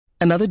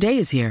Another day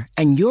is here,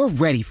 and you're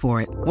ready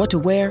for it. What to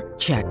wear?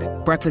 Check.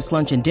 Breakfast,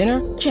 lunch, and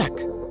dinner? Check.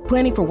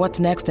 Planning for what's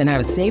next and how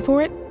to save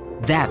for it?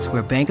 That's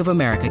where Bank of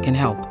America can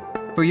help.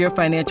 For your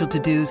financial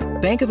to-dos,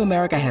 Bank of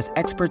America has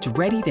experts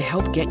ready to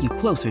help get you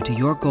closer to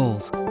your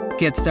goals.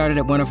 Get started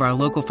at one of our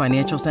local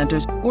financial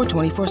centers or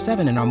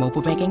 24/7 in our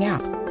mobile banking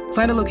app.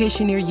 Find a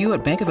location near you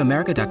at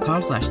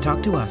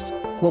bankofamerica.com/talktous.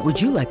 What would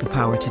you like the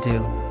power to do?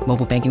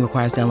 Mobile banking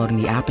requires downloading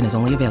the app and is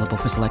only available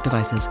for select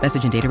devices.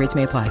 Message and data rates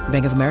may apply.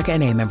 Bank of America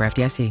N.A., member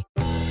FDIC.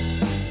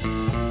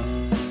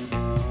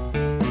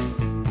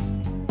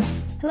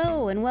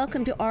 Hello and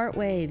welcome to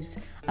Artwaves,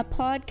 a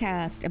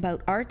podcast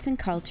about arts and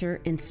culture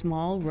in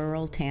small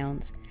rural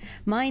towns.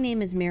 My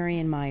name is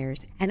Marian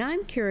Myers, and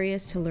I'm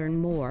curious to learn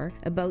more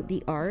about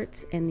the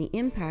arts and the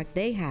impact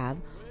they have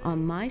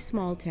on my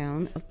small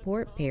town of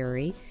Port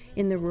Perry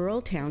in the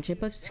rural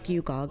township of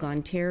Scugog,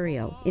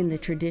 Ontario, in the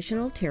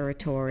traditional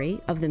territory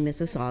of the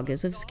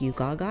Mississaugas of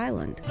Scugog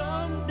Island.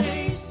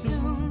 Someday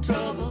soon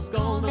trouble's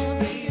gonna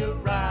be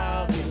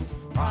arriving.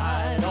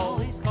 Pride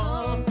always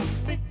comes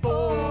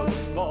before the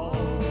fall.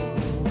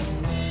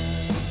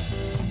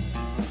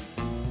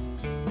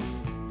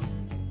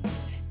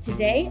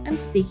 Today I'm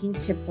speaking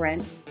to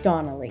Brent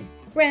Donnelly.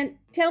 Brent,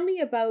 tell me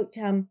about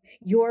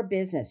your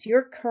business,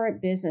 your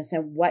current business,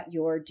 and what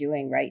you're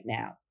doing right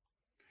now.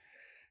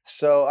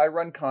 So I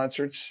run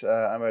concerts.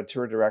 I'm a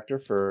tour director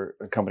for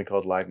a company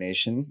called Live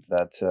Nation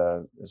that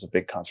is a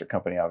big concert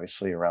company,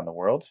 obviously, around the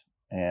world.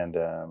 And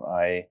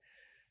I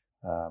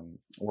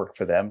work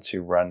for them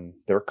to run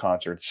their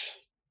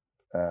concerts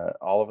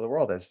all over the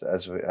world.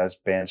 As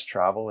bands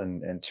travel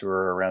and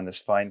tour around this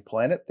fine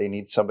planet, they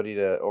need somebody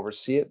to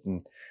oversee it.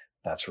 And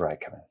that's where I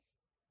come in.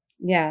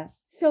 Yeah.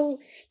 So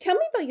tell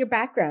me about your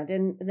background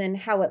and then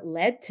how it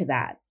led to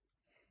that.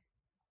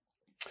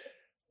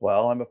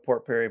 Well, I'm a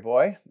Port Perry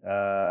boy.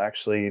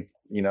 Actually,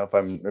 if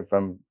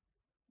I'm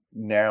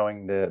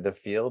narrowing the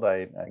field,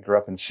 I grew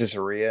up in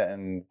Caesarea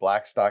and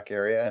Blackstock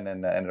area, and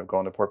then I ended up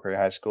going to Port Perry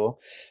High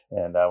School,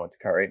 and I went to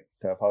Cartwright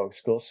Public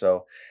School.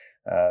 So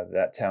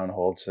that town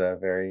holds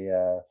very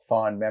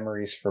fond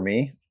memories for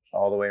me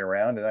all the way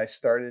around. And I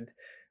started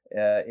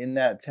in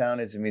that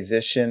town as a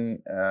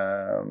musician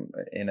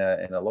in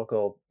a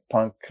local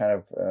punk kind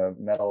of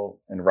metal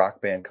and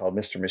rock band called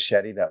Mr.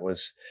 Machete. That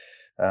was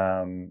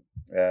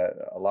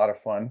a lot of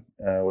fun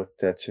with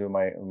two of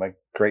my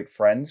great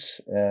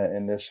friends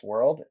in this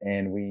world,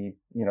 and we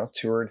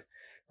toured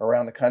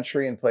around the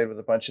country and played with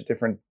a bunch of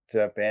different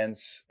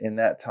bands in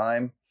that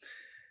time.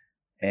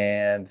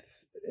 And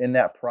in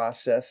that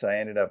process, I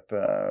ended up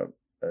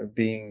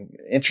being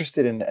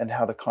interested in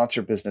how the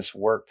concert business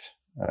worked.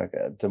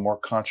 The more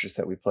concerts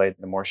that we played,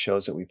 the more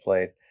shows that we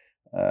played,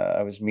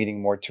 I was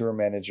meeting more tour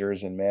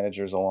managers and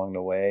managers along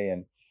the way,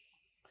 and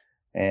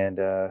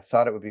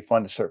thought it would be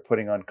fun to start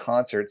putting on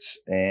concerts.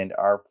 And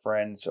our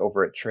friends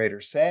over at Trader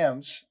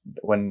Sam's,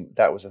 when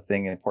that was a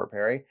thing in Port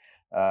Perry,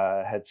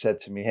 had said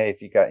to me, hey,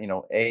 if you got,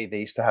 A, they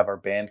used to have our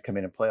band come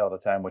in and play all the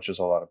time, which was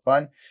a lot of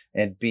fun.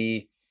 And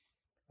B,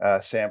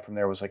 Sam from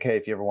there was like, hey,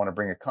 if you ever want to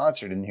bring a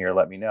concert in here,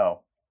 let me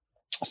know.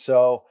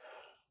 So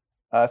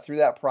through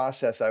that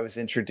process, I was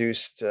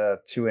introduced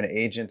to an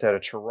agent out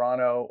of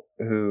Toronto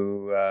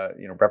who,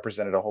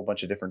 represented a whole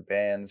bunch of different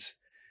bands.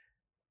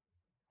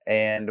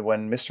 And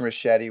when Mr.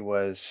 Machete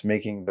was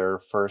making their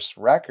first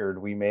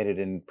record, we made it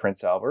in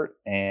Prince Albert,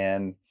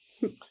 and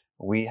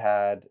we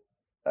had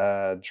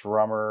a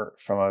drummer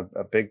from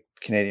a big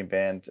Canadian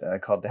band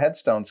called the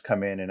Headstones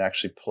come in and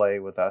actually play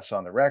with us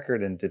on the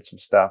record and did some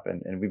stuff,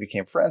 and we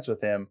became friends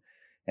with him.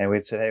 And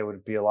we'd said, hey, it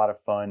would be a lot of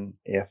fun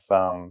if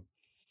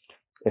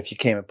you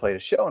came and played a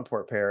show in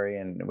Port Perry.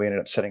 And we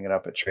ended up setting it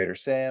up at Trader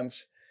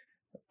Sam's.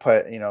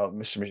 But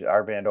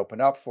our band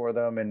opened up for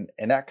them, and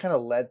that kind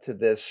of led to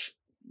this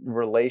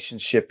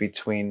relationship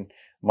between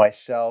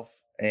myself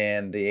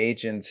and the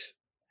agents,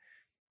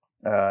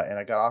 and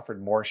I got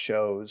offered more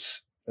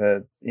shows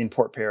in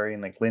Port Perry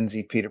and like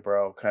Lindsay,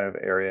 Peterborough kind of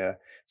area.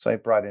 So I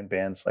brought in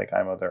bands like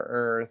I'm Other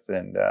Earth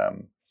and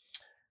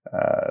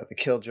the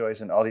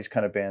Killjoys and all these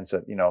kind of bands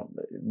that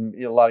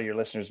a lot of your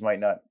listeners might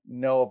not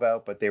know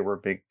about, but they were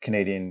big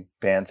Canadian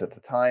bands at the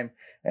time.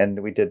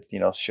 And we did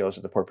shows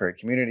at the Port Perry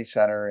Community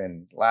Center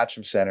and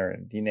Latcham Center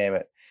and you name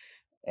it.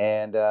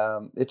 And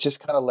it just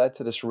kind of led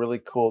to this really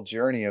cool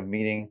journey of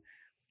meeting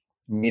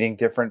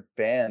different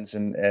bands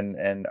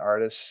and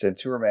artists and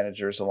tour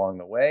managers along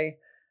the way,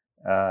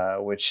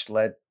 which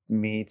led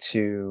me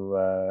to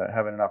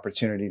having an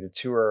opportunity to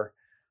tour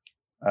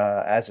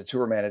as a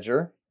tour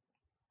manager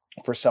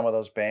for some of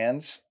those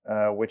bands,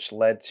 which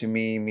led to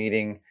me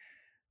meeting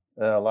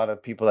a lot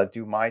of people that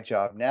do my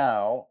job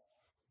now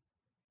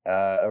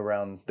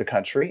around the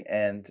country.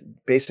 And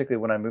basically,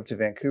 when I moved to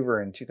Vancouver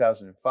in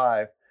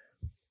 2005,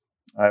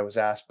 I was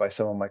asked by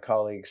some of my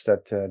colleagues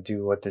that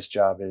do what this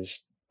job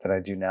is that I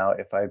do now,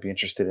 if I'd be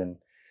interested in,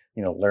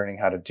 learning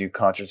how to do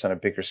concerts on a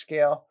bigger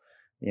scale,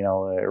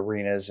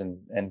 arenas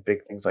and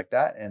big things like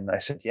that. And I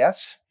said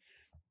yes,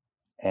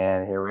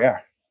 and here we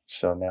are.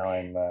 So now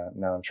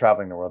I'm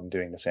traveling the world and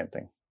doing the same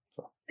thing.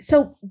 So.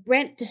 So,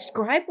 Brent,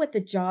 describe what the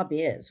job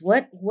is.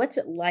 What's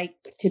it like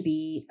to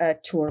be a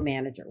tour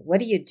manager? What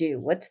do you do?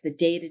 What's the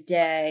day to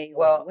day, or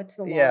Well, what's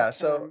the long yeah.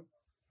 So term?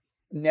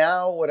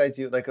 now what I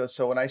do,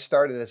 so when I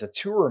started as a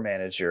tour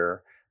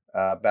manager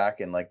back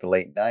in like the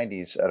late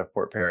 '90s out of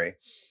Port Perry,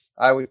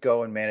 I would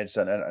go and manage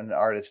an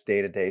artist's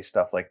day to day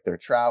stuff like their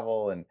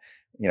travel and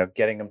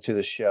getting them to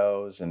the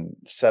shows and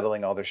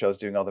settling all their shows,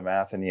 doing all the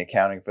math and the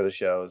accounting for the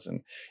shows,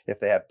 and if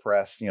they had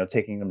press,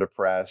 taking them to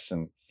press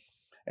and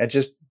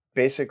just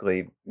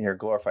basically you're a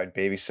glorified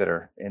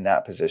babysitter in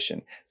that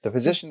position. The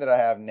position that I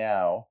have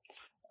now,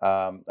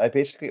 I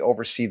basically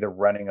oversee the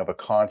running of a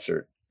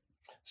concert.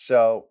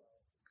 So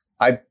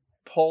I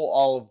pull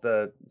all of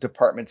the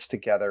departments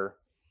together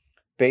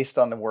based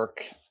on the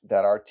work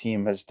that our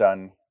team has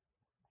done,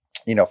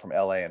 from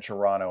LA and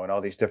Toronto and all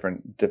these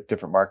different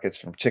markets,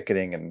 from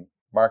ticketing and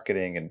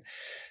marketing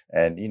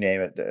and you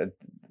name it.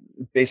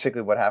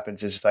 Basically, what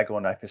happens is I go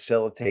and I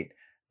facilitate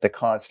the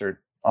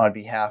concert on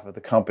behalf of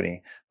the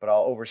company, but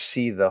I'll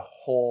oversee the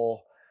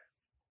whole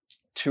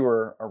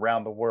tour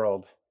around the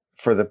world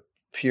for the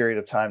period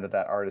of time that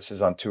that artist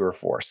is on tour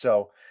for.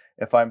 So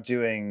if I'm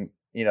doing,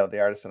 the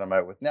artist that I'm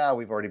out with now,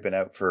 we've already been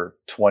out for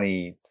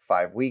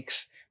 25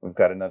 weeks. We've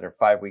got another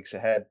 5 weeks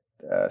ahead,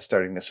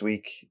 starting this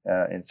week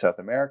in South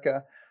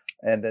America.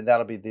 And then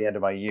that'll be the end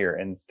of my year.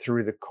 And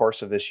through the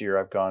course of this year,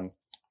 I've gone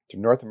to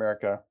North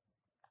America,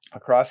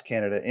 across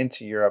Canada,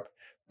 into Europe,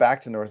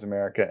 back to North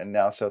America, and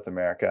now South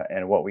America.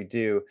 And what we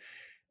do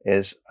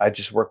is I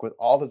just work with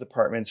all the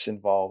departments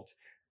involved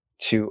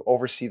to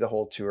oversee the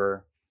whole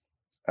tour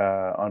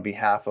on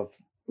behalf of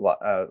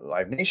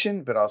Live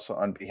Nation, but also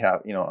on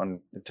behalf, on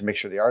to make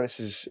sure the artist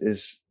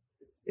is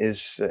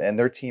and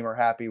their team are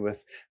happy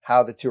with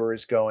how the tour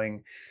is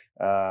going.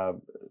 Uh,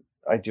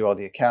 I do all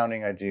the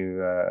accounting.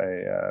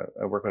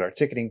 I work with our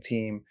ticketing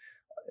team,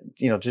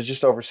 to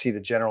just oversee the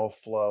general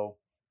flow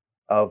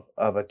of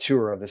a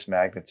tour of this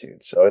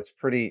magnitude. So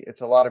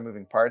it's a lot of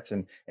moving parts.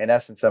 And in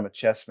essence, I'm a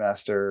chess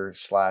master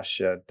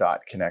slash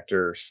dot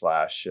connector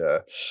slash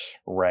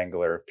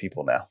wrangler of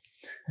people now.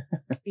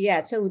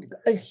 Yeah, so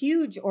a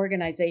huge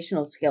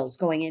organizational skills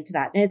going into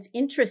that. And it's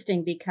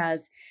interesting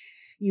because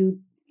you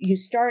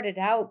started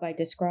out by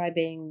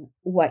describing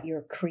what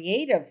your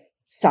creative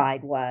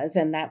side was,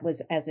 and that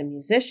was as a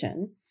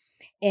musician.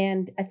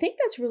 And I think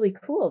that's really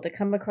cool to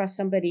come across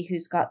somebody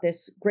who's got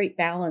this great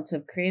balance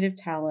of creative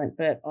talent,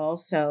 but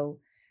also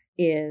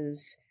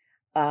is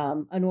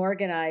an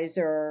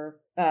organizer,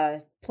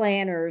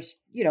 planners,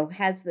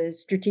 has the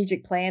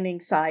strategic planning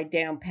side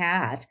down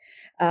pat.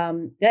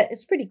 That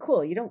is pretty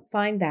cool. You don't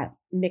find that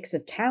mix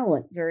of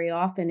talent very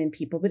often in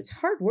people, but it's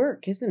hard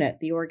work, isn't it?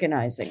 The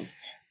organizing.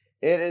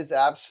 It is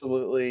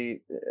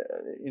absolutely,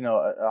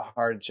 a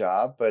hard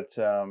job, but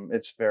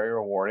it's very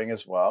rewarding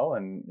as well.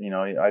 And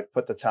I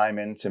put the time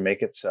in to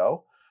make it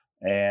so,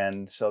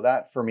 and so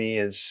that for me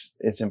is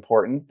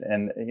important.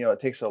 And it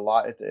takes a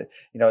lot.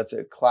 It's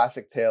a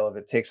classic tale of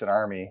it takes an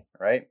army,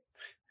 right,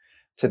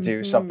 to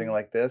do something Hmm.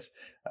 like this.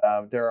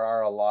 There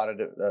are a lot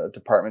of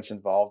departments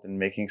involved in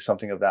making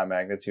something of that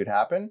magnitude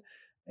happen,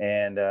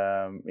 and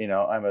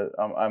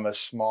I'm a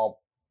small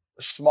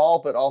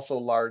but also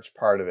large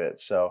part of it.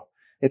 So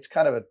it's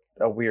kind of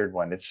a weird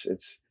one. It's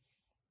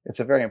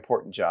a very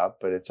important job,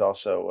 but it's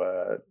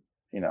also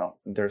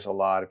there's a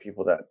lot of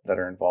people that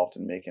are involved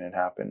in making it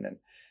happen,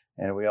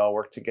 and we all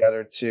work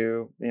together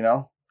to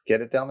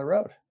get it down the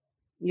road.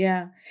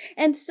 Yeah.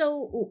 And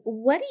so,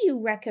 what do you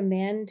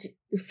recommend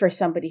for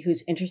somebody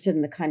who's interested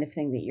in the kind of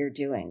thing that you're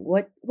doing?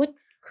 What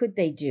could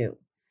they do?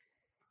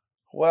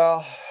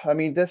 Well, I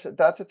mean, that's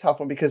a tough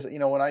one because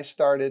when I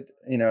started,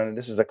 and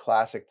this is a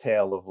classic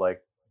tale of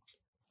like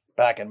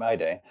back in my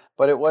day,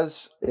 but it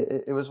was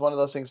one of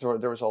those things where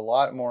there was a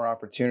lot more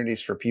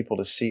opportunities for people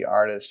to see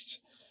artists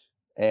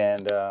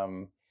and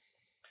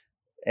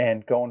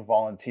go and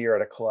volunteer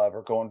at a club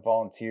or go and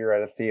volunteer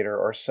at a theater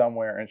or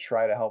somewhere and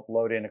try to help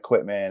load in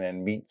equipment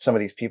and meet some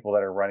of these people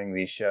that are running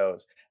these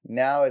shows.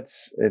 Now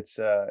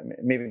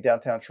maybe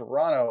downtown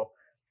Toronto,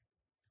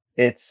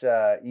 it's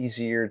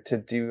easier to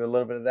do a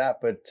little bit of that,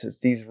 but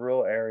these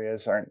rural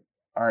areas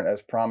aren't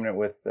as prominent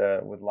with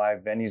live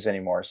venues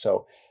anymore.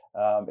 So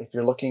if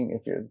you're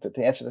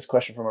to answer this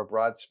question from a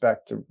broad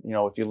spectrum,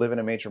 if you live in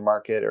a major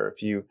market or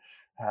if you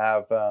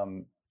have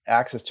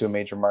access to a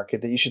major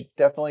market, that you should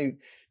definitely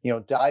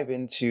dive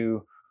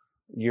into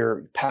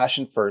your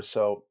passion first.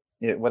 So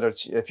whether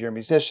it's if you're a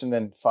musician,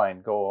 then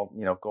fine, go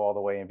all the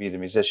way and be the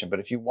musician. But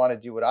if you want to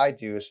do what I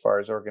do as far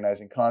as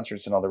organizing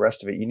concerts and all the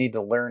rest of it, you need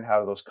to learn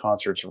how those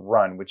concerts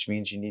run, which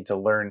means you need to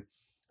learn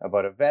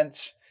about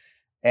events.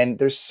 And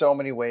there's so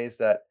many ways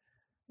that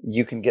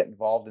you can get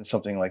involved in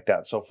something like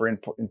that. So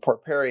in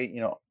Port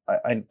Perry,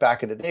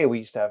 back in the day, we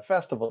used to have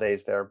festival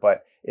days there.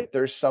 But if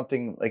there's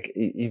something like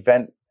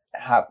event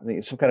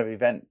happening, some kind of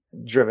event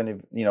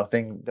driven,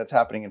 thing that's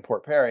happening in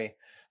Port Perry,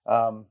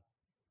 um,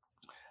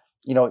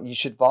 you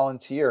should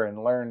volunteer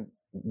and learn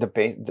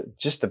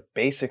just the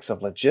basics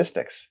of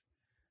logistics.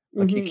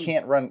 Like you Hmm.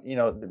 can't run,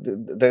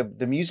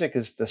 the music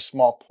is the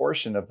small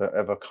portion of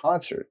a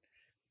concert.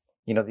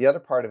 the other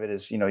part of it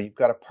is, you've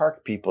got to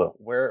park people.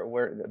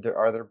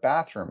 Are there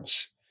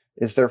bathrooms?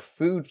 Is there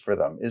food for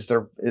them?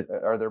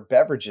 Are there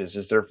beverages?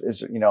 Is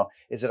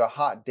it a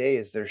hot day?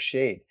 Is there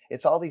shade?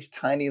 It's all these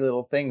tiny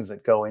little things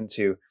that go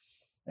into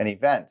an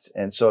event.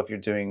 And so if you're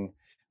doing,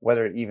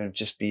 whether it even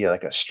just be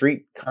like a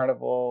street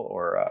carnival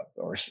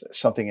or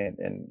something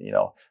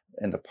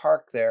in the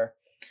park there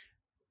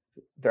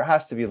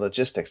has to be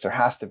logistics. There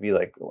has to be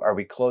like, are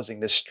we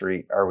closing this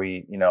street? Are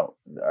we,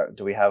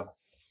 do we have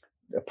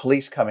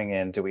police coming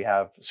in? Do we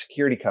have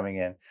security coming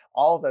in?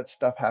 All of that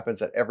stuff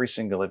happens at every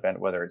single event,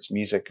 whether it's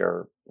music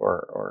or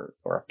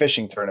a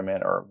fishing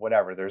tournament or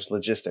whatever. There's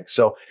logistics.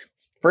 So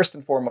first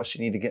and foremost,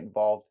 you need to get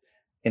involved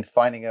in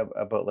finding out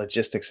about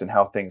logistics and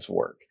how things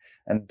work.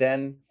 And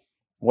then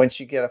once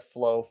you get a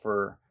flow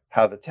for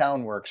how the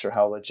town works or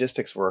how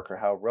logistics work or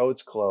how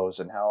roads close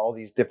and how all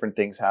these different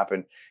things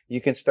happen,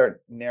 you can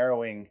start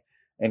narrowing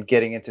and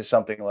getting into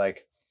something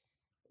like,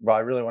 well, I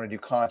really want to do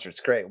concerts.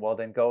 Great. Well,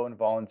 then go and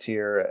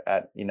volunteer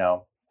at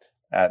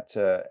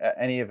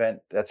any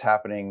event that's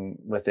happening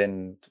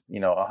within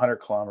 100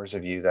 kilometers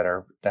of you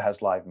that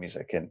has live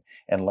music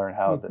and learn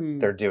how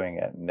they're doing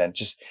it. And then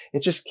it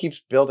just keeps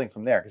building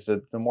from there, because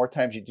the more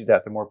times you do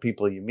that, the more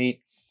people you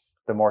meet,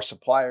 the more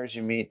suppliers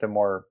you meet, the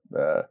more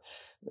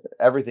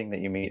everything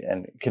that you meet,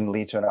 and can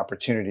lead to an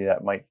opportunity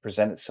that might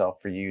present itself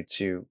for you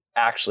to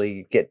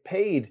actually get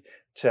paid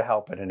to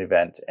help at an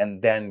event,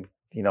 and then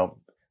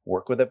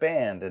work with a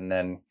band, and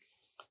then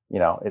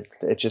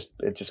it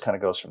just kind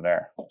of goes from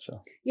there.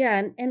 So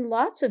Yeah, and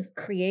lots of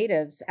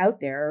creatives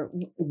out there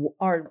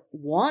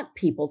want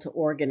people to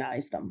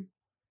organize them.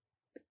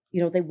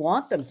 They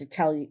want them to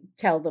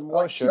tell them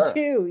what to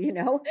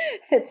do.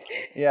 It's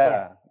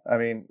yeah. I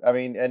mean,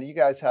 and you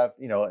guys have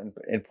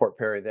in Port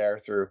Perry there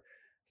through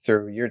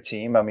your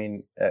team. I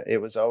mean, it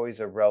was always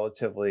a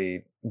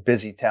relatively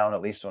busy town.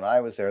 At least when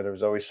I was there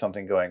was always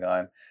something going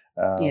on.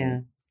 Yeah.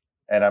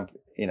 And I'm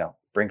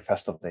bring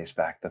festival days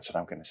back. That's what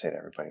I'm going to say to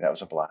everybody. That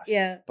was a blast.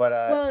 Yeah. But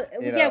well,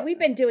 we've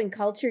been doing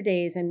culture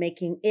days and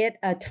making it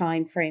a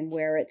time frame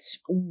where it's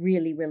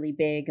really, really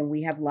big, and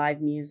we have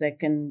live music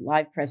and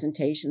live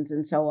presentations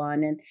and so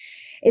on. And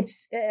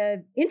it's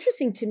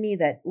interesting to me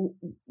that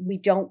we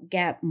don't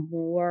get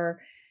more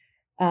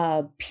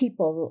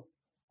people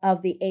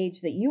of the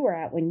age that you were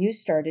at when you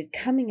started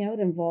coming out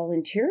and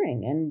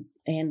volunteering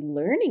and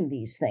learning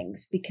these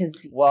things,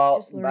 because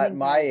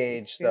my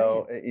age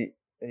though.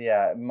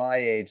 Yeah, my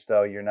age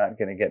though, you're not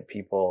going to get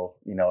people,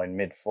 in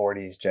mid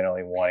 40s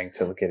generally wanting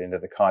to get into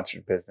the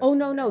concert business. Oh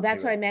no,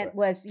 that's what I meant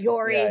was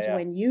your age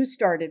when you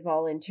started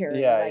volunteering.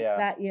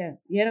 That. Yeah,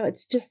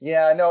 it's just.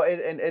 Yeah, no,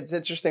 and it's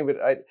interesting,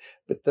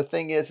 but the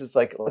thing is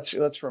like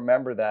let's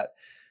remember that,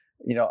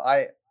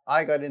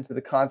 I got into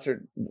the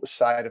concert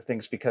side of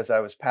things because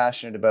I was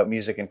passionate about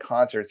music and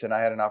concerts, and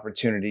I had an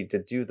opportunity to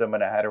do them,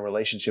 and I had a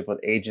relationship with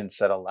agents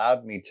that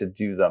allowed me to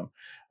do them.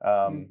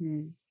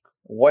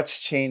 What's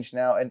changed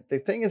now? And the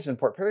thing is, in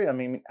Port Perry, I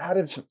mean,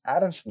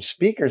 Adams from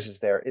Speakers is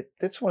there.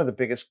 It's one of the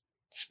biggest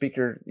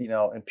speaker,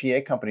 and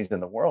PA companies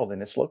in the world,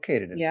 and it's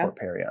located in Port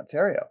Perry,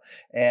 Ontario.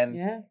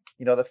 And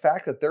the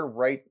fact that they're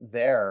right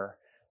there,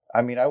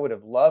 I mean, I would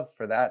have loved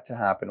for that to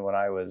happen when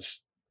I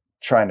was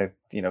trying to,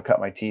 cut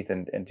my teeth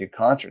and do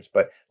concerts.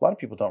 But a lot of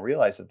people don't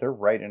realize that they're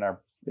right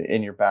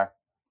in your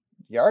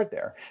backyard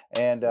there.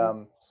 And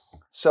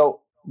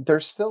so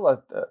there's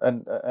still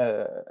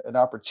an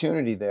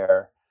opportunity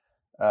there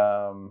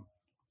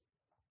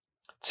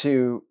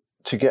to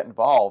get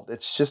involved.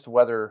 It's just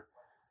whether,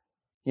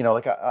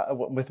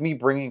 with me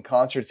bringing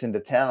concerts into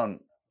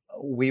town,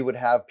 we would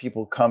have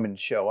people come and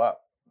show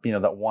up,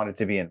 that wanted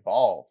to be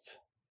involved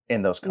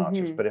in those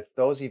concerts. But if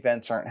those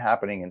events aren't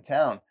happening in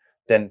town,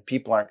 then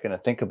people aren't going to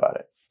think about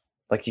it.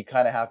 Like, you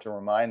kind of have to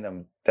remind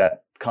them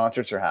that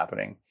concerts are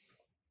happening.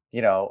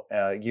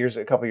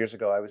 A couple years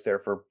ago, I was there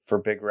for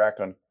Big Rec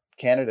on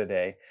Canada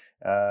Day,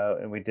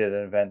 and we did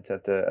an event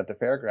at the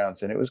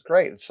fairgrounds, and it was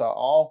great. It saw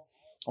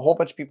a whole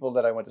bunch of people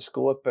that I went to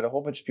school with, but a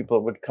whole bunch of people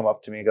would come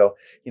up to me and go,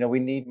 we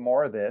need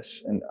more of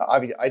this. And I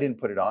didn't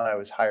put it on. I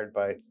was hired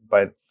by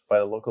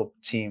the local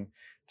team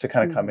to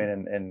kind of come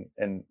in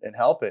and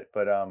help it.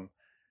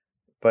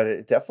 But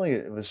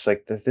it was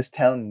like this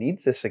town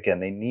needs this again.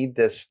 They need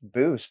this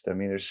boost. I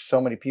mean, there's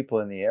so many people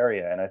in the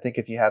area, and I think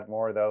if you had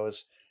more of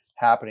those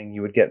happening,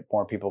 you would get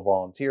more people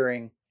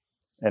volunteering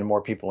and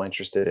more people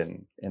interested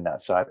in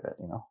that side of it.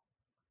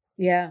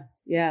 Yeah.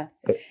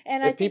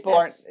 And if people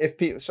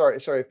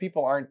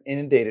aren't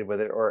inundated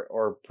with it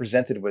or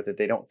presented with it,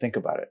 they don't think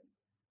about it.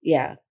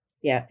 Yeah.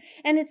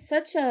 And it's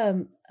such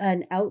an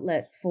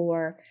outlet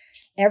for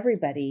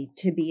everybody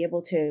to be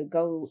able to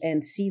go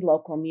and see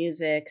local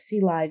music,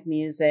 see live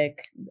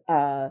music,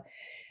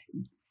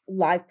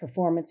 live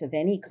performance of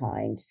any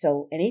kind.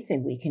 So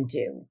anything we can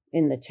do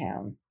in the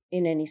town,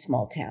 in any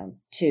small town,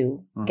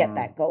 to get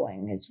that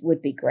going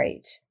would be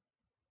great.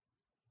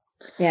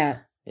 Yeah.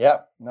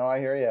 Yeah, no, I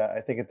hear you. I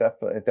think it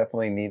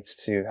definitely needs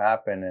to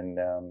happen. And,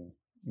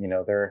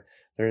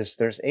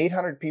 there's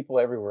 800 people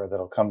everywhere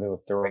that'll come to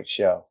the right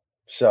show.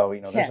 So,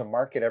 there's a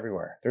market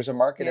everywhere. There's a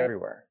market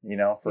everywhere,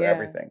 for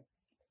everything.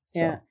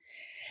 Yeah. So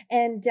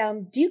And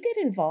do you get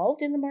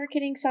involved in the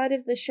marketing side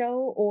of the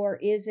show, or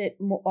is it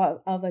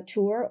of a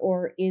tour,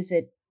 or is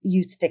it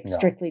you stick no.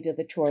 strictly to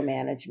the tour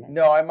management?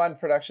 No, I'm on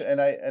production,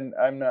 and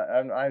I'm not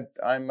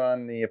I'm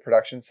on the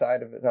production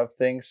side of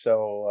things.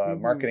 So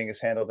Mm-hmm. marketing is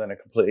handled in a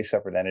completely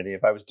separate entity.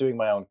 If I was doing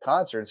my own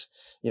concerts,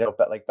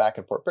 but like back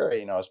in Port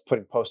Perry, I was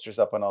putting posters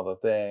up on all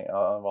the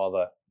on all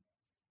the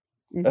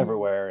Mm-hmm.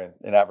 everywhere,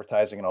 and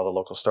advertising in all the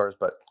local stores.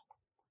 But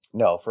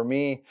no, for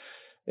me,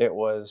 it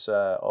was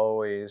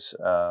always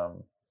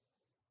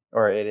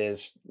or it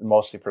is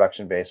mostly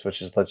production based,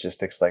 which is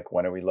logistics. Like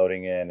when are we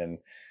loading in, and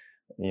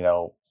you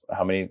know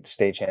how many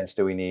stagehands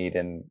do we need,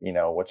 and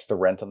what's the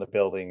rent on the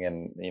building,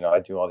 and I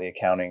do all the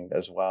accounting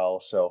as well.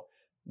 So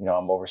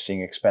I'm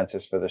overseeing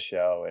expenses for the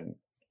show, and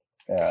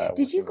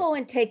Did you working with go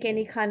and take yeah.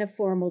 any kind of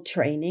formal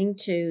training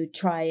to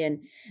try and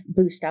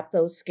boost up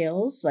those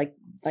skills, like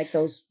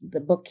the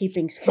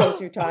bookkeeping skills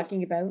you're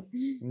talking about?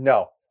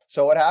 No.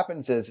 So what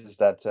happens is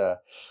that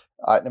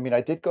I mean,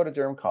 I did go to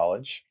Durham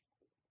College.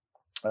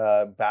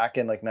 Back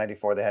in like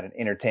 '94, they had an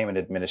entertainment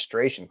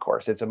administration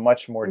course. It's a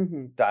much more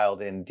Mm-hmm.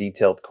 dialed in,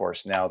 detailed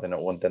course now than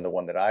the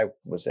one that I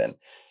was in,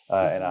 and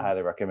I Mm-hmm.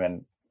 highly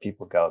recommend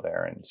people go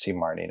there and see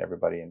Marnie and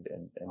everybody, and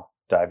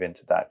dive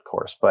into that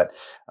course. But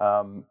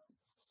um,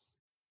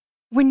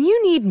 When you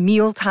need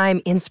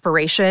mealtime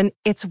inspiration,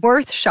 it's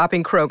worth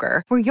shopping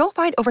Kroger, where you'll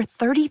find over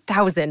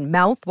 30,000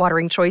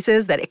 mouthwatering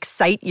choices that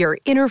excite your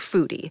inner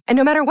foodie. And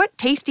no matter what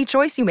tasty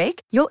choice you make,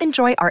 you'll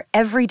enjoy our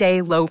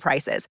everyday low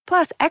prices,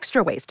 plus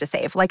extra ways to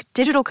save, like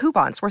digital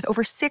coupons worth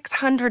over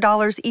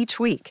 $600 each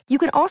week. You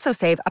can also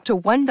save up to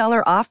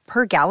 $1 off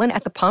per gallon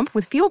at the pump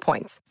with fuel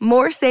points.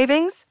 More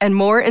savings and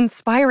more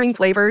inspiring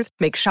flavors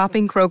make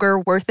shopping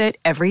Kroger worth it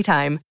every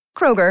time.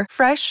 Kroger,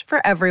 fresh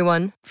for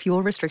everyone.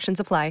 Fuel restrictions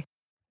apply.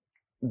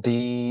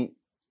 the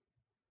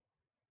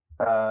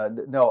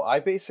no, I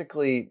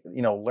basically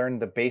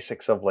learned the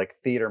basics of like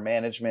theater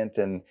management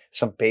and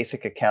some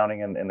basic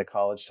accounting in the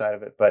college side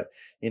of it. But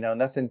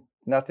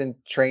nothing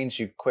trains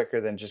you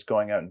quicker than just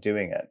going out and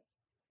doing it.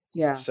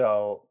 Yeah.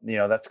 So,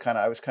 that's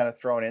I was kind of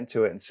thrown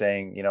into it and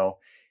saying,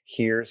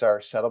 here's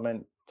our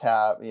settlement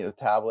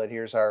tablet,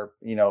 here's our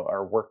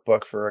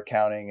workbook for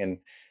accounting,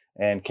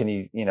 and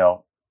can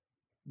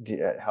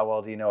how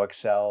well do you know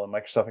Excel and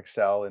Microsoft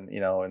Excel,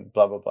 and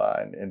blah, blah, blah,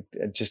 and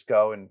just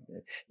go, and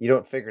you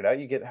don't figure it out.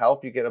 You get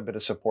help, you get a bit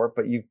of support,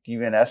 but you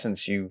in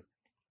essence, you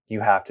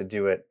have to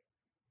do it,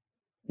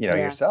 Yeah.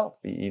 yourself.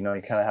 You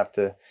kind of have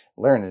to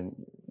learn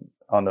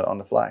on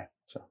the fly.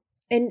 So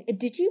And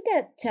did you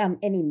get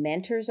any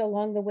mentors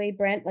along the way,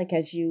 Brent? Like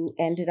as you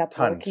ended up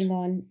tons. working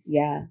on?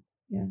 Yeah.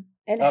 Yeah.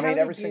 And I how mean,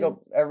 did you?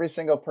 every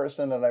single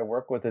person that I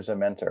work with is a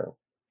mentor,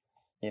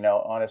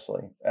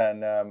 honestly.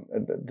 And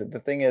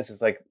the thing is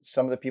like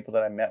some of the people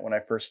that I met when I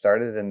first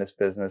started in this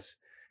business,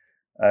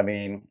 I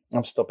mean,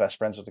 I'm still best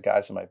friends with the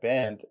guys in my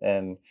band,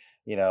 and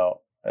you know,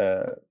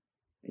 uh,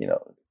 you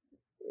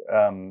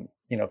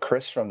know,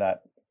 Chris from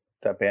that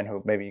band,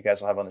 who maybe you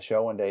guys will have on the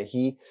show one day.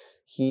 He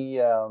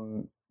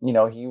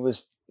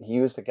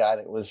was the guy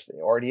that was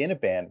already in a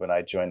band when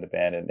I joined the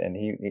band, and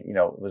he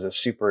was a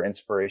super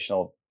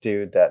inspirational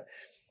dude that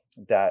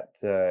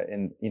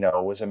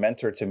was a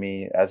mentor to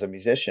me as a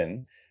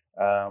musician,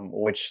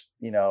 which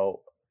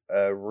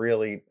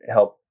really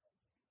helped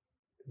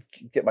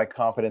get my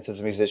confidence as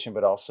a musician,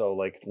 but also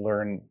like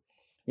learn.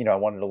 I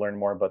wanted to learn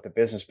more about the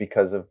business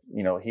because of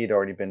he'd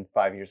already been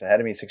 5 years ahead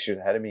of me, 6 years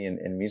ahead of me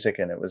in music,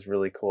 and it was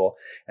really cool.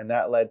 And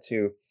that led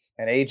to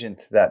an agent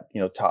that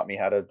taught me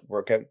how to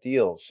work out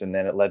deals, and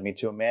then it led me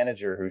to a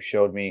manager who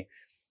showed me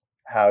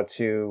how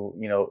to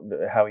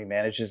how he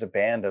manages a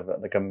band of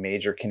like a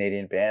major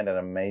Canadian band on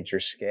a major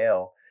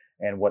scale,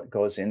 and what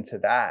goes into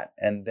that.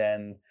 And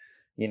then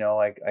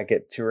I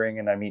get touring,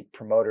 and I meet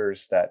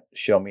promoters that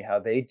show me how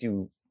they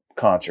do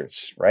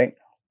concerts, right?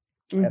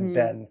 and Mm-hmm.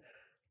 then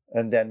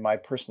and then my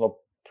personal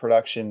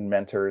production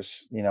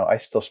mentors, I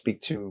still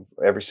speak to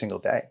every single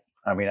day.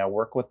 I mean, I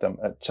work with them.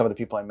 Some of the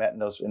people I met in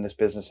this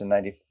business in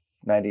 90,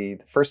 the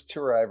first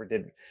tour I ever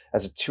did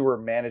as a tour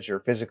manager,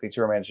 physically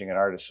tour managing an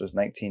artist, was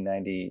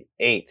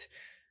 1998.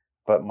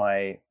 But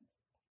my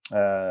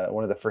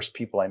one of the first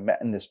people I met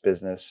in this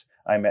business,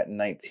 I met in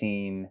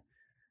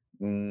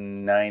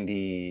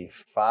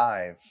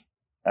 1995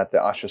 at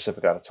the Austro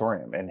Civic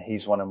Auditorium, and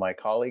he's one of my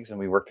colleagues, and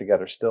we work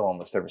together still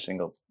almost every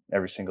single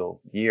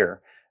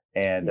year.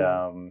 And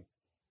Yeah.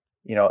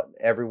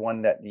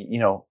 everyone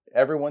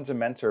everyone's a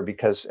mentor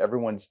because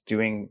everyone's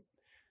doing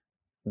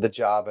the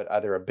job at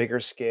either a bigger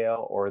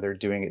scale, or they're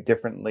doing it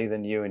differently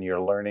than you, and you're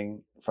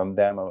learning from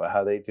them about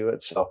how they do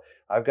it. So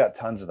I've got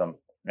tons of them,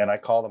 and I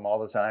call them all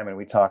the time, and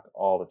we talk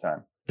all the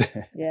time.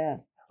 Yeah.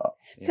 Uh,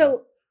 you know.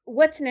 So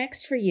what's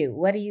next for you?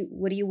 What are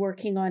you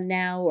working on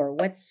now, or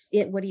what are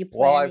you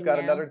Well, planning now?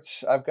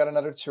 I've got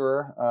another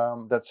tour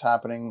that's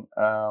happening.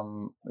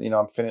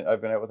 I've been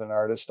out with an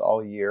artist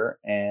all year,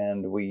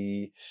 and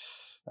we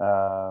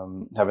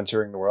have been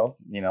touring the world,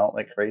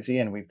 like crazy.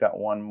 And we've got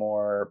one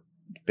more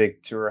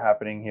big tour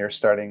happening here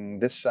starting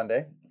this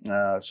Sunday.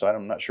 So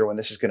I'm not sure when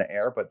this is going to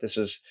air, but this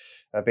is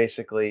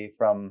basically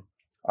from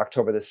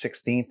October the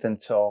 16th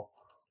until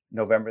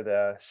November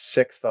the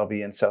 6th, I'll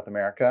be in South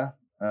America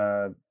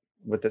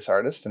with this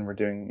artist, and we're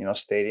doing,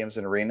 stadiums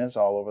and arenas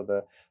all over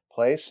the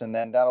place. And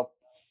then that'll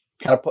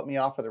kind of put me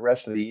off for the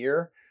rest of the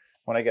year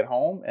when I get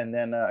home. And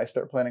then I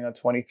start planning on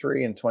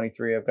 23. And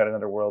 23, I've got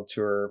another world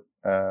tour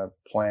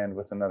planned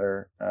with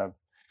another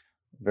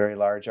very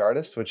large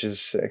artist, which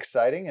is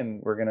exciting.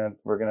 And we're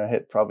gonna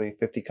hit probably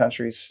 50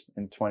 countries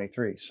in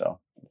 23. So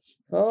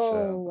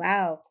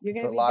wow, you're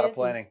it's gonna a be lot busy. of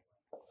planning.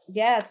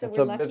 Yeah, so It's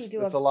we're a lucky it's, to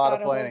it's have a lot got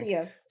of a hold of planning.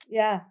 you.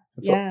 Yeah,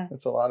 It's yeah.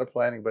 it's a lot of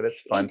planning, but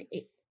it's fun.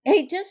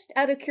 Hey, just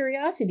out of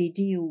curiosity,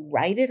 do you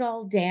write it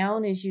all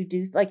down as you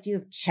do? Like, do you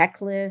have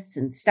checklists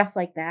and stuff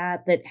like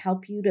that that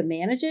help you to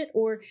manage it?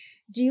 Or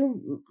do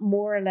you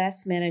more or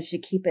less manage to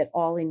keep it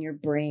all in your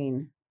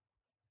brain?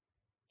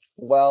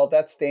 Well,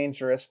 that's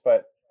dangerous,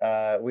 but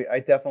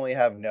I definitely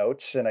have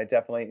notes, and I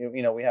definitely,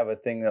 we have a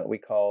thing that we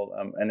call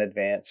an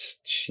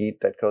advanced sheet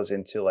that goes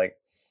into, like,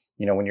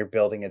 when you're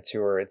building a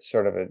tour, it's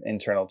sort of an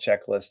internal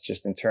checklist,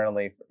 just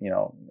internally,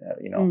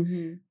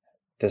 Mm-hmm.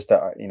 does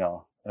the,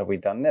 have we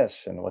done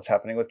this, and what's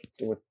happening with,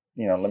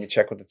 let me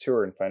check with the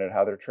tour and find out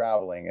how they're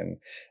traveling,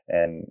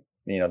 and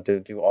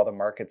do all the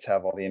markets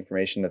have all the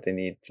information that they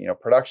need,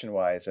 production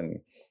wise, and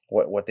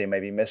what they may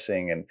be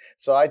missing. And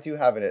so I do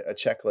have a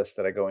checklist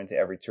that I go into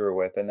every tour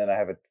with, and then I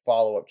have a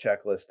follow-up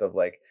checklist of,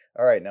 like,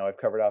 all right, now I've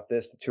covered off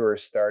this, the tour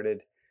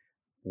started,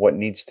 what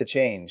needs to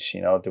change,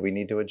 do we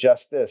need to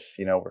adjust this,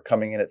 we're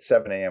coming in at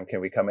 7 a.m.,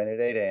 can we come in at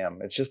 8 a.m.?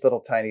 It's just little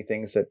tiny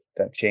things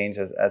that change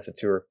as the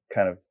tour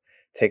kind of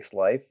takes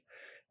life.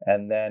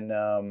 And then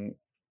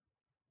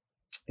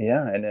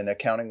yeah, and then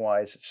accounting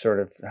wise, it sort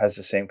of has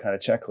the same kind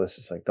of checklist.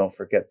 It's like, don't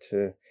forget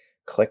to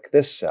click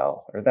this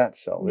cell or that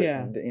cell.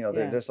 Yeah, yeah,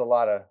 There's a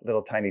lot of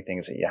little tiny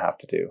things that you have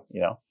to do.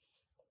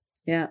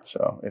 yeah.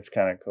 So it's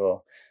kind of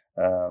cool.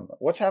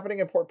 What's happening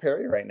in Port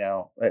Perry right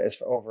now as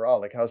for overall?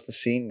 Like, how's the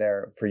scene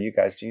there for you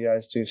guys? Do you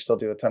guys still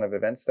do a ton of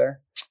events there?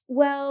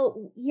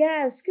 Well,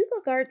 yeah,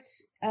 Schoolgirl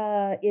Arts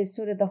is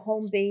sort of the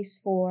home base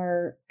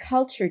for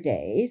Culture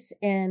Days,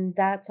 and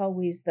that's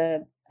always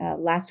the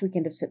last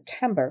weekend of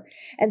September.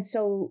 And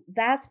so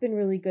that's been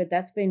really good.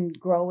 That's been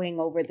growing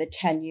over the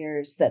 10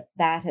 years that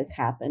has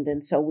happened.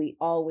 And so we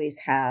always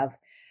have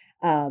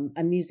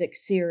a music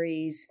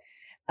series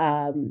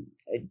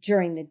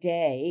during the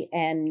day.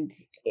 And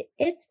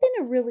it's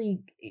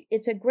been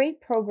it's a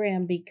great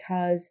program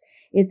because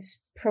it's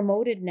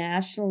promoted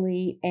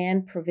nationally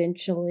and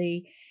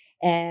provincially.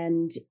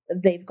 And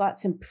they've got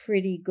some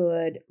pretty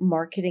good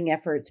marketing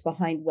efforts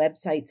behind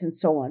websites and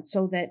so on.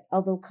 So that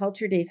although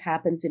Culture Days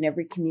happens in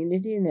every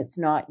community and it's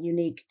not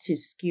unique to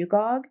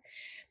Skugog,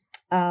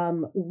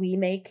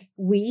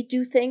 we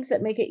do things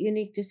that make it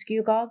unique to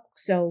Skugog.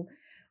 So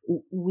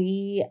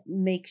we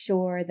make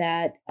sure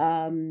that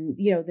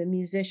the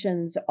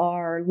musicians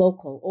are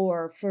local,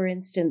 or for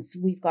instance,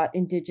 we've got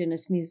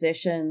Indigenous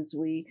musicians,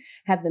 we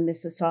have the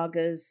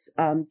Mississaugas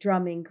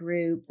drumming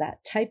group,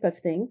 that type of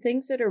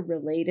things that are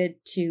related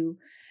to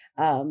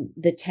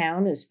the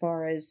town as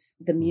far as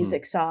the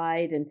music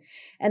side,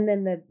 and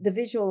then the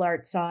visual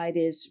art side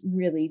is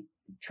really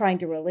trying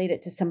to relate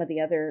it to some of the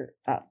other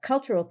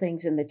cultural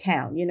things in the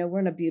town. We're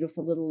in a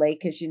beautiful little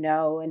lake, as you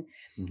know, and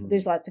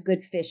there's lots of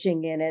good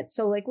fishing in it.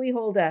 So like we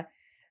hold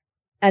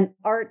an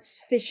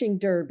arts fishing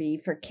derby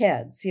for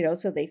kids,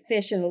 so they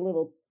fish in a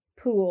little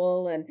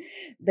pool and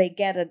they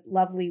get a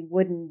lovely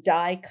wooden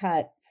die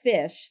cut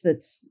fish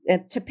that's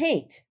to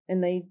paint,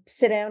 and they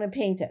sit down and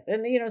paint it.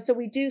 And, so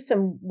we do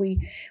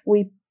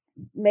we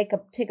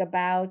take a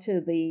bow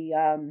to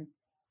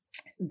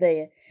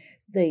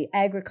the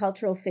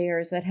agricultural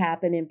fairs that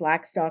happen in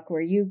Blackstock,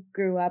 where you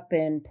grew up,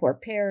 in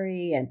Port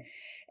Perry,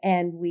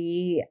 and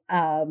we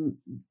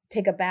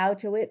take a bow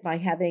to it by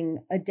having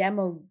a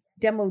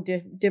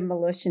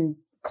demolition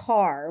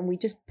car, and we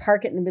just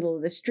park it in the middle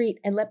of the street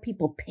and let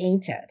people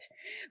paint it,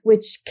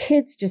 which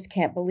kids just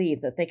can't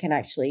believe that they can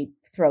actually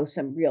throw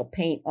some real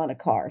paint on a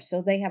car.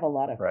 So they have a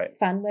lot of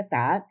fun with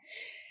that.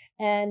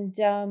 And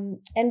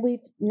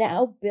we've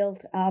now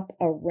built up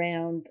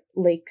around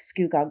Lake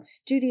Scugog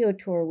Studio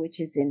Tour, which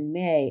is in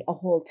May, a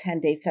whole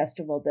 10-day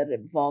festival that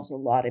involves a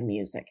lot of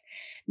music.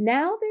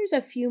 Now there's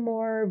a few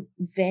more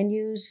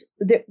venues.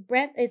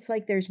 Brent, it's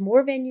like there's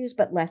more venues,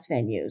 but less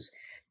venues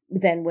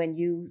than when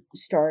you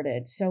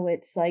started. So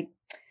it's like,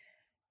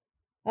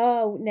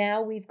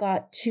 now we've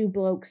got Two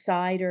Bloke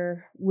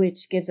Cider,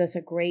 which gives us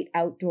a great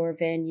outdoor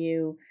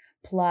venue,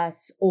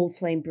 plus Old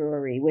Flame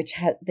Brewery, which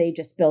they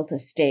just built a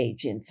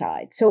stage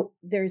inside. So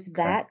there's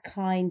that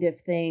kind of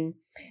thing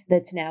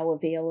that's now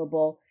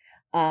available,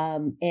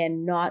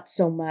 and not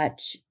so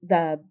much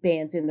the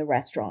bands in the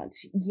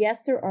restaurants.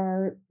 Yes,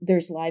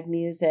 there's live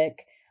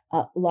music,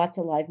 lots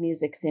of live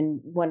musics in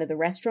one of the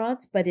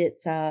restaurants, but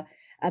it's a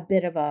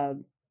bit of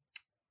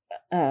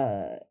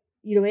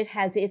it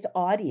has its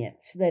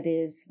audience that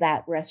is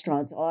that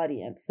restaurant's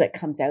audience that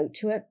comes out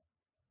to it.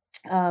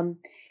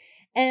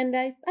 And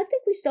I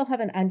think we still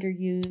have an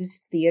underused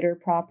theater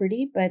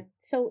property, but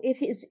so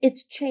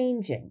it's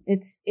changing.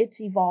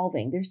 It's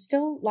evolving. There's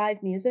still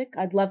live music.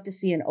 I'd love to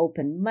see an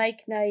open mic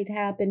night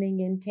happening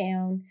in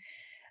town.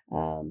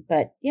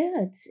 But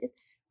yeah,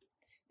 it's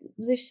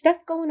there's stuff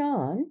going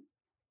on.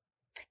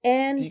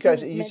 And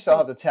You still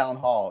have the town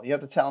hall. You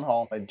have the town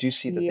hall. I do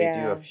see that they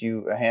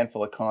do yeah. a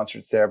handful of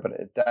concerts there, but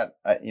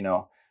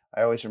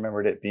I always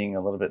remembered it being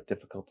a little bit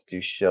difficult to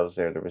do shows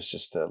there. There was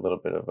just a little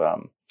bit of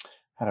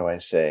how do I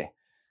say?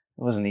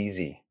 It wasn't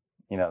easy.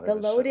 There The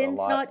was load a in's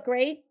lot. not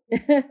great.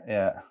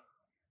 Yeah,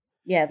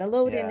 Yeah, the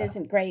load in yeah,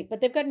 isn't great, but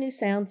they've got a new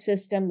sound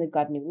system. They've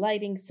got a new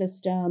lighting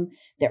system.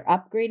 They're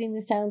upgrading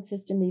the sound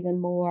system even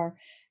more.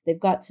 They've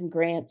got some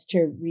grants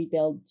to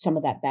rebuild some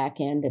of that back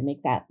end and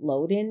make that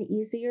load in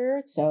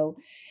easier. So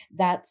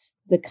that's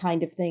the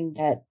kind of thing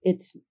that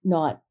it's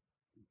not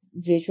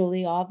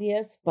visually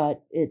obvious,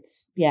 but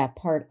it's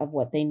part of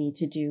what they need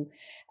to do,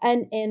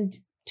 and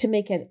to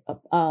make it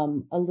a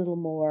little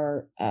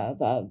more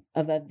of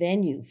a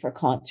venue for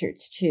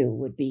concerts too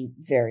would be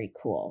very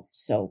cool.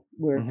 So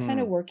we're kind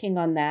of hmm working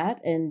on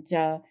that, and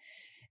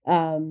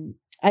um,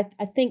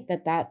 I think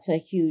that that's a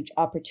huge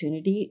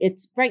opportunity.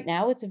 It's right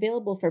now it's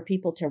available for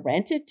people to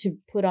rent it to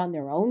put on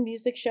their own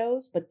music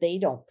shows, but they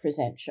don't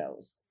present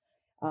shows.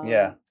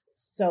 yeah,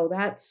 So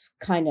that's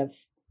kind of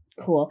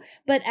cool.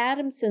 But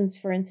Adamson's,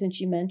 for instance,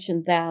 you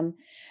mentioned them.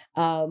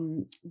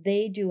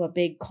 They do a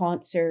big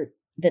concert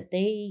that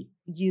they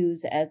do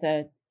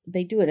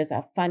it as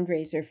a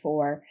fundraiser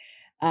for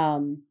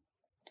um,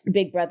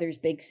 Big Brothers,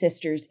 Big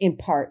Sisters, in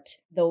part.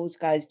 Those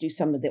guys do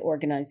some of the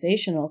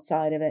organizational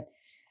side of it.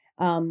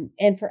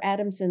 And for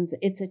Adamson's,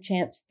 it's a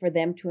chance for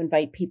them to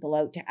invite people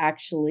out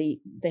to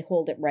they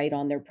hold it right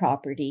on their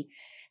property.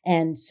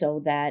 And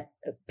so that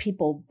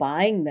people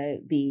buying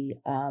the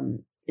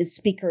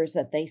speakers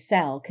that they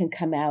sell can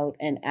come out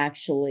and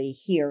actually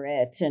hear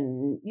it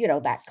and,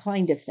 that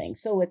kind of thing.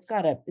 So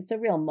it's a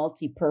real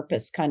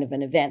multi-purpose kind of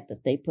an event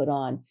that they put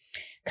on.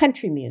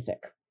 Country music.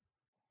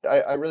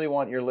 I really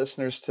want your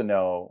listeners to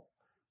know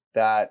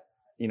that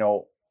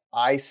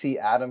I see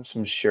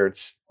Adamson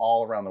shirts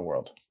all around the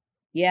world.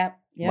 Yep.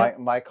 Yep.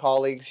 My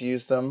colleagues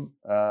use them.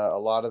 A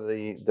lot of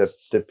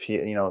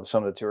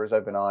some of the tours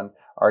I've been on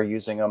are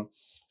using them.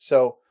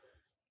 So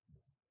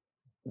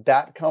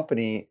that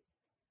company,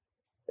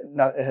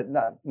 not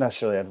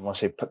necessarily, I don't want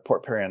to say put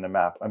Port Perry on the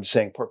map. I'm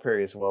saying Port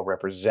Perry is well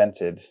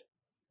represented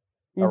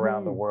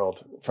around the Mm-hmm.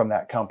 world from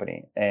that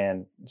company.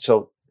 And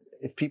so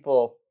if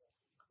people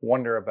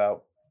wonder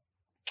about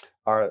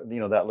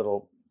that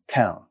little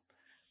town,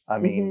 I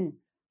mean, Mm-hmm.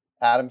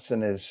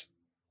 Adamson is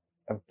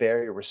a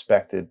very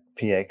respected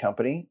PA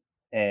company,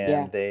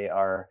 Yeah. and they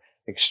are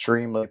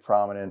extremely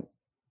prominent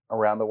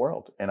around the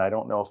world. And I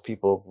don't know if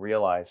people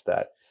realize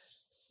that,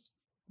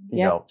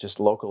 Yep. just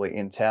locally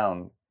in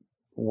town,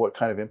 what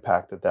kind of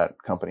impact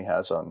that company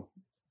has on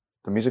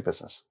the music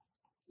business.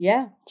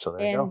 Yeah. So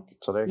there you And go.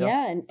 So there you go.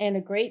 yeah, and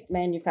a great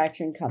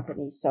manufacturing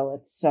company.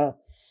 So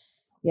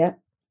yeah,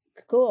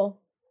 it's cool.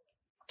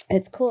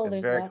 It's cool. It's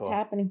There's very lots cool.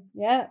 happening.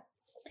 Yeah.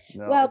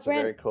 No, Well, it's a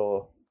Brent, very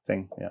cool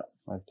thing. Yeah,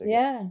 I dig it.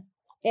 yeah.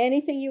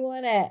 Anything you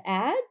want to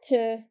add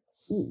to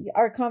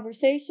our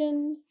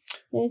conversation?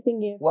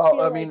 Anything you Well,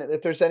 feel I like? mean,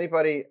 if there's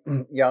anybody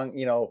young,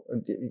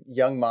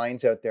 young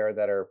minds out there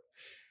that are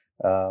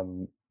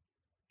um,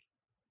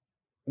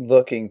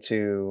 looking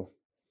to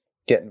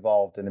get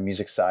involved in the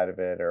music side of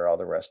it or all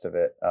the rest of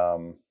it,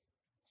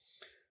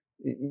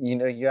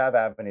 you have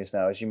avenues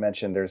now. As you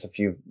mentioned, there's a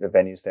few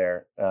venues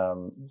there.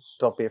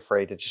 Don't be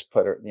afraid to just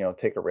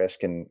take a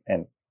risk and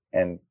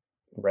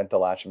rent the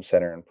Latcham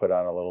Center and put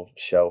on a little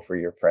show for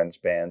your friends'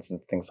 bands and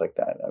things like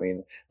that. I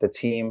mean, the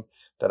team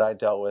that I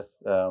dealt with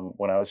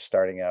when I was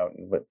starting out,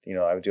 but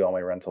I would do all my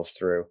rentals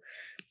through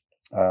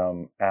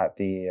at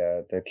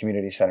the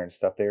community center and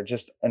stuff. They were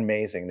just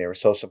amazing. They were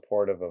so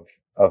supportive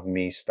of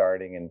me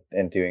starting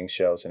and doing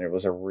shows, and it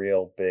was a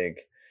real big.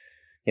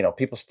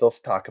 People still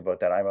talk about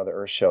that I'm Other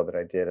Earth show that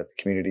I did at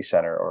the community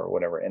center or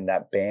whatever, and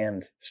that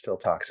band still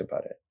talks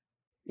about it.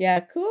 Yeah,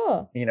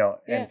 cool. In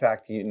Yeah.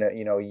 fact,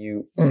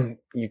 you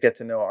you get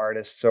to know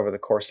artists over the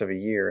course of a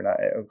year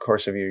and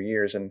course of your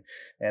years, and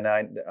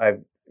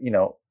I've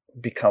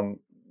become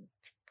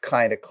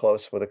kind of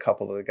close with a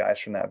couple of the guys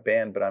from that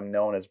band, but I'm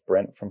known as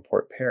Brent from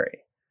Port Perry.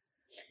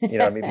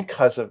 I mean,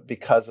 because of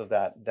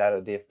that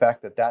the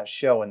effect that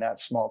show in that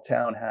small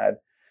town had,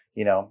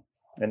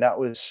 and that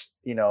was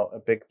a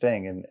big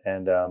thing,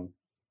 and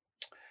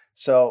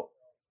so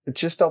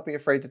just don't be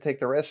afraid to take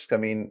the risk. I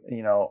mean,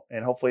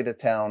 and hopefully the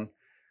town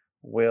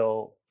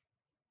will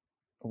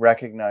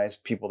recognize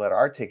people that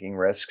are taking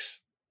risks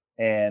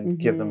and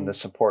give them the Mm-hmm.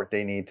 support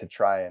they need to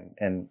try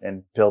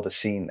and build a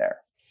scene there.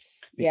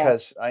 Yeah.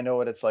 Because I know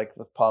what it's like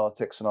with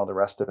politics and all the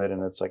rest of it,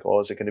 and it's like, oh,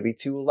 is it going to be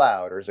too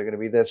loud, or is it going to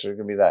be this, or is it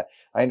going to be that?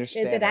 I Is it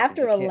understand that, but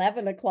after you can't.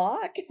 11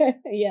 o'clock?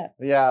 Yeah.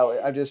 Yeah,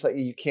 I'm just like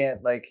you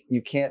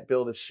can't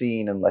build a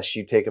scene unless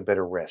you take a bit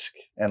of risk,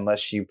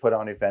 unless you put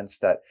on events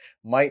that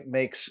might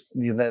make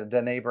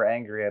the neighbor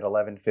angry at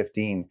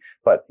 11:15,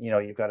 but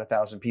you've got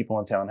 1,000 people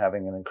in town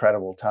having an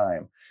incredible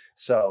time.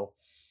 So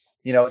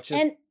it's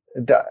just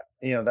that,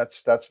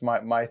 that's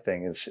my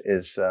thing is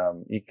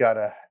you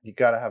gotta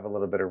have a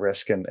little bit of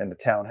risk, and the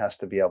town has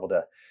to be able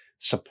to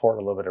support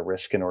a little bit of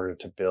risk in order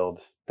to build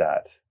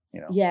that.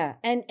 Yeah,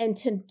 and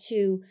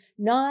to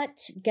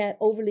not get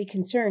overly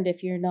concerned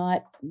if you're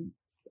not,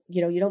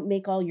 you don't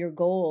make all your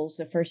goals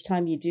the first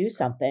time you do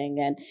something,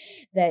 and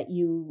that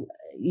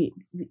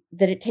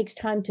that it takes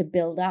time to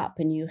build up,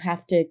 and you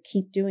have to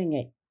keep doing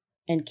it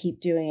and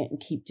keep doing it and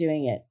keep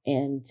doing it,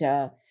 and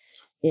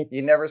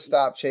you never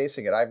stop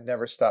chasing it. I've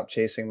never stopped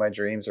chasing my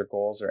dreams or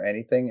goals or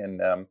anything,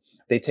 and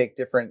they take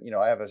different.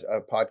 I have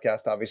a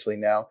podcast obviously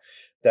now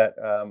that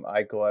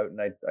I go out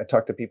and I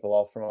talk to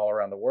people from all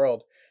around the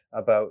world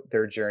about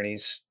their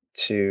journeys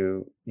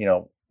to,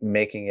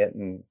 making it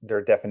and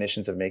their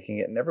definitions of making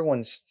it. And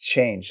everyone's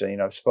changed.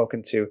 I've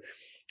spoken to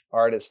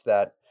artists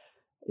that,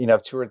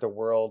 have toured the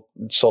world,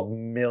 sold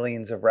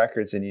millions of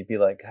records, and you'd be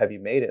like, have you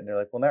made it? And they're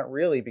like, well, not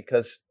really,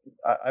 because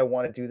I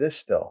want to do this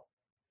still,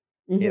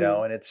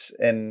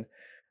 and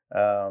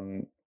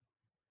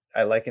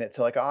I liken it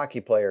to like a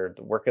hockey player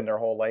working their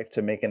whole life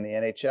to making the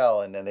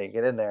NHL. And then they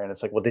get in there and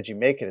it's like, well, did you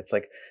make it? It's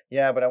like,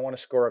 yeah, but I want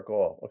to score a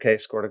goal. Okay,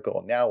 scored a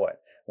goal. Now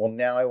what? Well,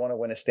 now I want to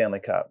win a Stanley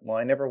Cup. Well,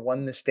 I never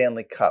won the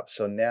Stanley Cup.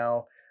 So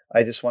now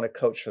I just want to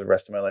coach for the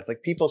rest of my life.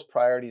 Like, people's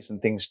priorities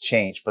and things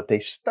change, but they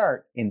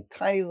start in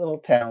tiny little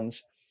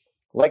towns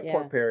like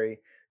Port Perry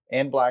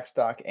and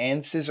Blackstock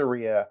and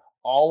Caesarea.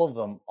 All of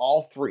them,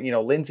 all three,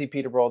 Lindsay,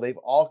 Peterborough, they've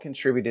all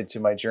contributed to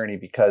my journey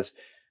because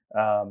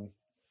of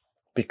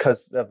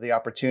the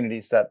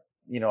opportunities that,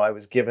 I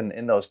was given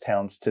in those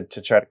towns to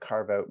try to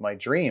carve out my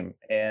dream.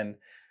 And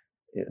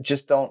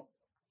just don't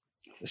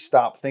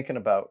stop thinking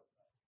about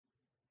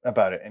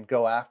it and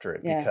go after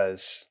it,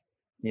 because,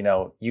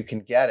 you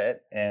can get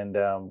it. And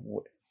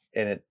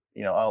it,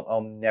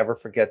 I'll never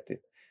forget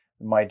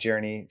my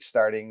journey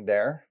starting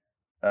there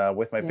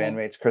with my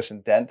bandmates, Chris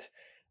and Dent.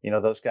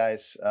 Those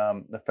guys,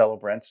 the fellow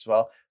Brents as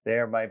well, they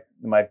are my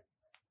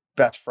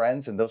best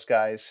friends, and those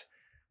guys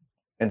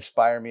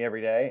inspire me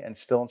every day and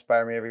still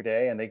inspire me every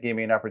day. And they gave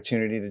me an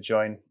opportunity to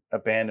join a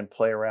band and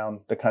play around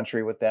the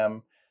country with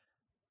them.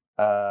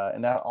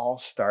 And that all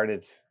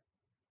started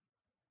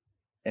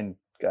in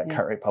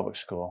Cartwright Public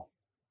School,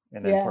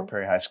 and then Port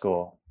Perry High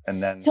School.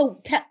 And then,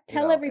 so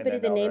tell everybody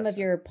the name of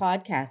your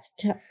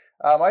podcast.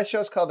 My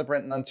show's called the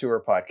Brenton on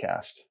Tour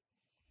podcast.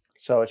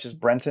 So it's just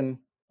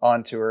Brenton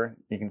on Tour.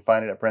 You can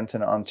find it at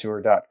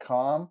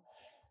brentonontour.com,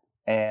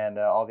 and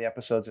all the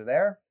episodes are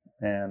there.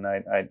 And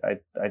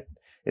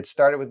it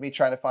started with me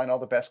trying to find all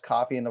the best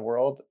coffee in the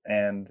world,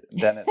 and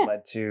then it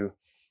led to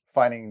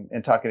finding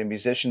and talking to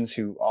musicians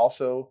who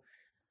also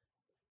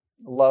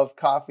love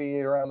coffee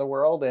around the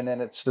world. And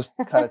then it's just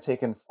kind of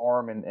taken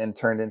form and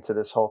turned into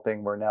this whole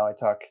thing where now I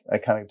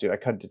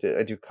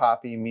do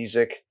coffee,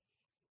 music,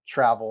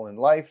 travel, and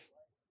life,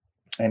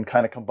 and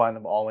kind of combine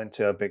them all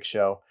into a big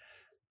show.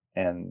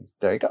 And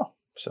there you go.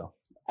 So.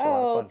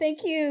 Oh,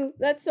 thank you.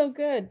 That's so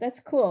good. That's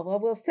cool. Well,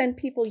 we'll send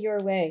people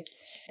your way.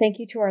 Thank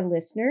you to our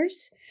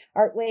listeners.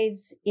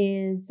 Artwaves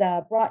is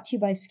brought to you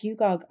by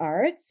Skugog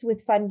Arts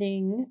with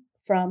funding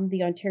from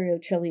the Ontario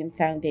Trillium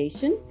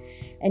Foundation.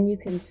 And you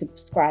can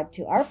subscribe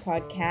to our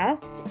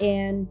podcast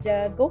and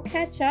go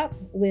catch up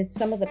with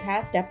some of the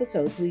past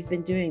episodes we've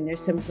been doing.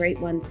 There's some great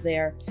ones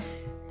there.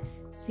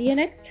 See you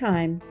next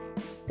time.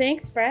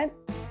 Thanks, Brent.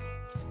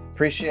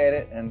 Appreciate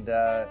it. And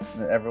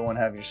everyone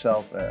have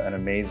yourself an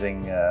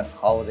amazing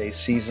holiday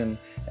season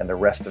and the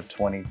rest of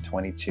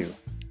 2022.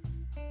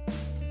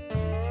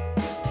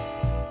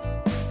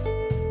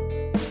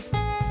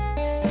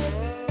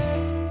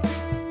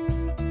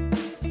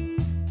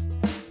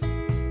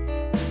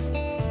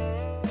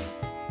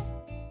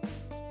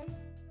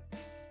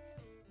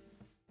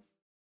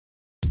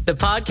 The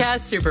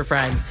Podcast Super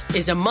Friends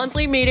is a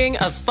monthly meeting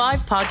of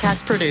 5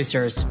 podcast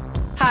producers.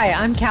 Hi,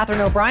 I'm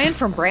Katherine O'Brien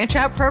from Branch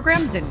Out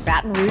Programs in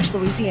Baton Rouge,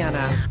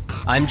 Louisiana.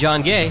 I'm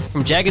John Gay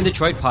from Jag and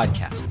Detroit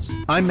Podcasts.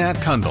 I'm Matt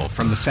Kundle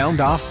from the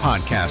Sound Off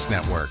Podcast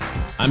Network.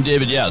 I'm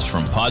David Yaz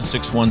from Pod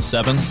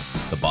 617,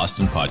 the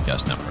Boston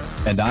Podcast Network.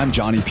 And I'm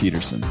Johnny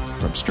Peterson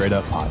from Straight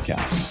Up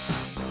Podcasts.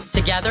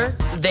 Together,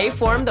 they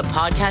form the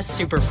Podcast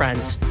Super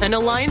Friends, an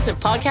alliance of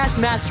podcast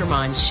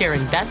masterminds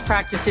sharing best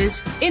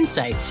practices,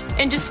 insights,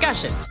 and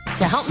discussions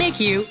to help make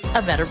you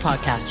a better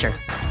podcaster.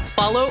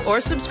 Follow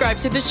or subscribe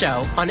to the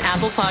show on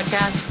Apple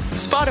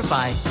Podcasts,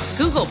 Spotify,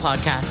 Google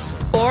Podcasts,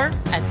 or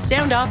at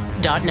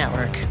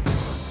soundoff.network.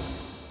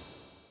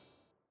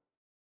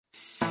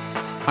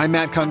 I'm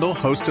Matt Kundle,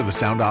 host of the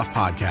Sound Off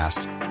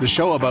Podcast, the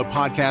show about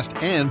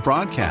podcast and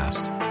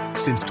broadcast.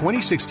 Since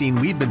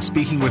 2016, we've been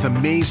speaking with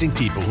amazing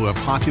people who have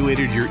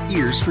populated your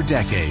ears for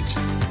decades.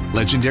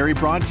 Legendary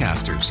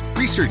broadcasters,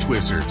 research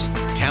wizards,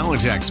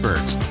 talent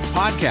experts,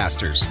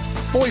 podcasters,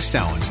 voice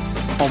talent.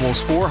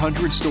 Almost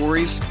 400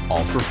 stories,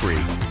 all for free.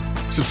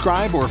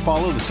 Subscribe or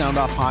follow the Sound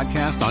Off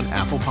Podcast on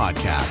Apple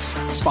Podcasts,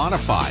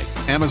 Spotify,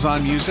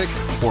 Amazon Music,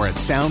 or at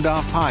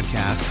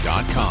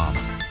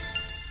soundoffpodcast.com.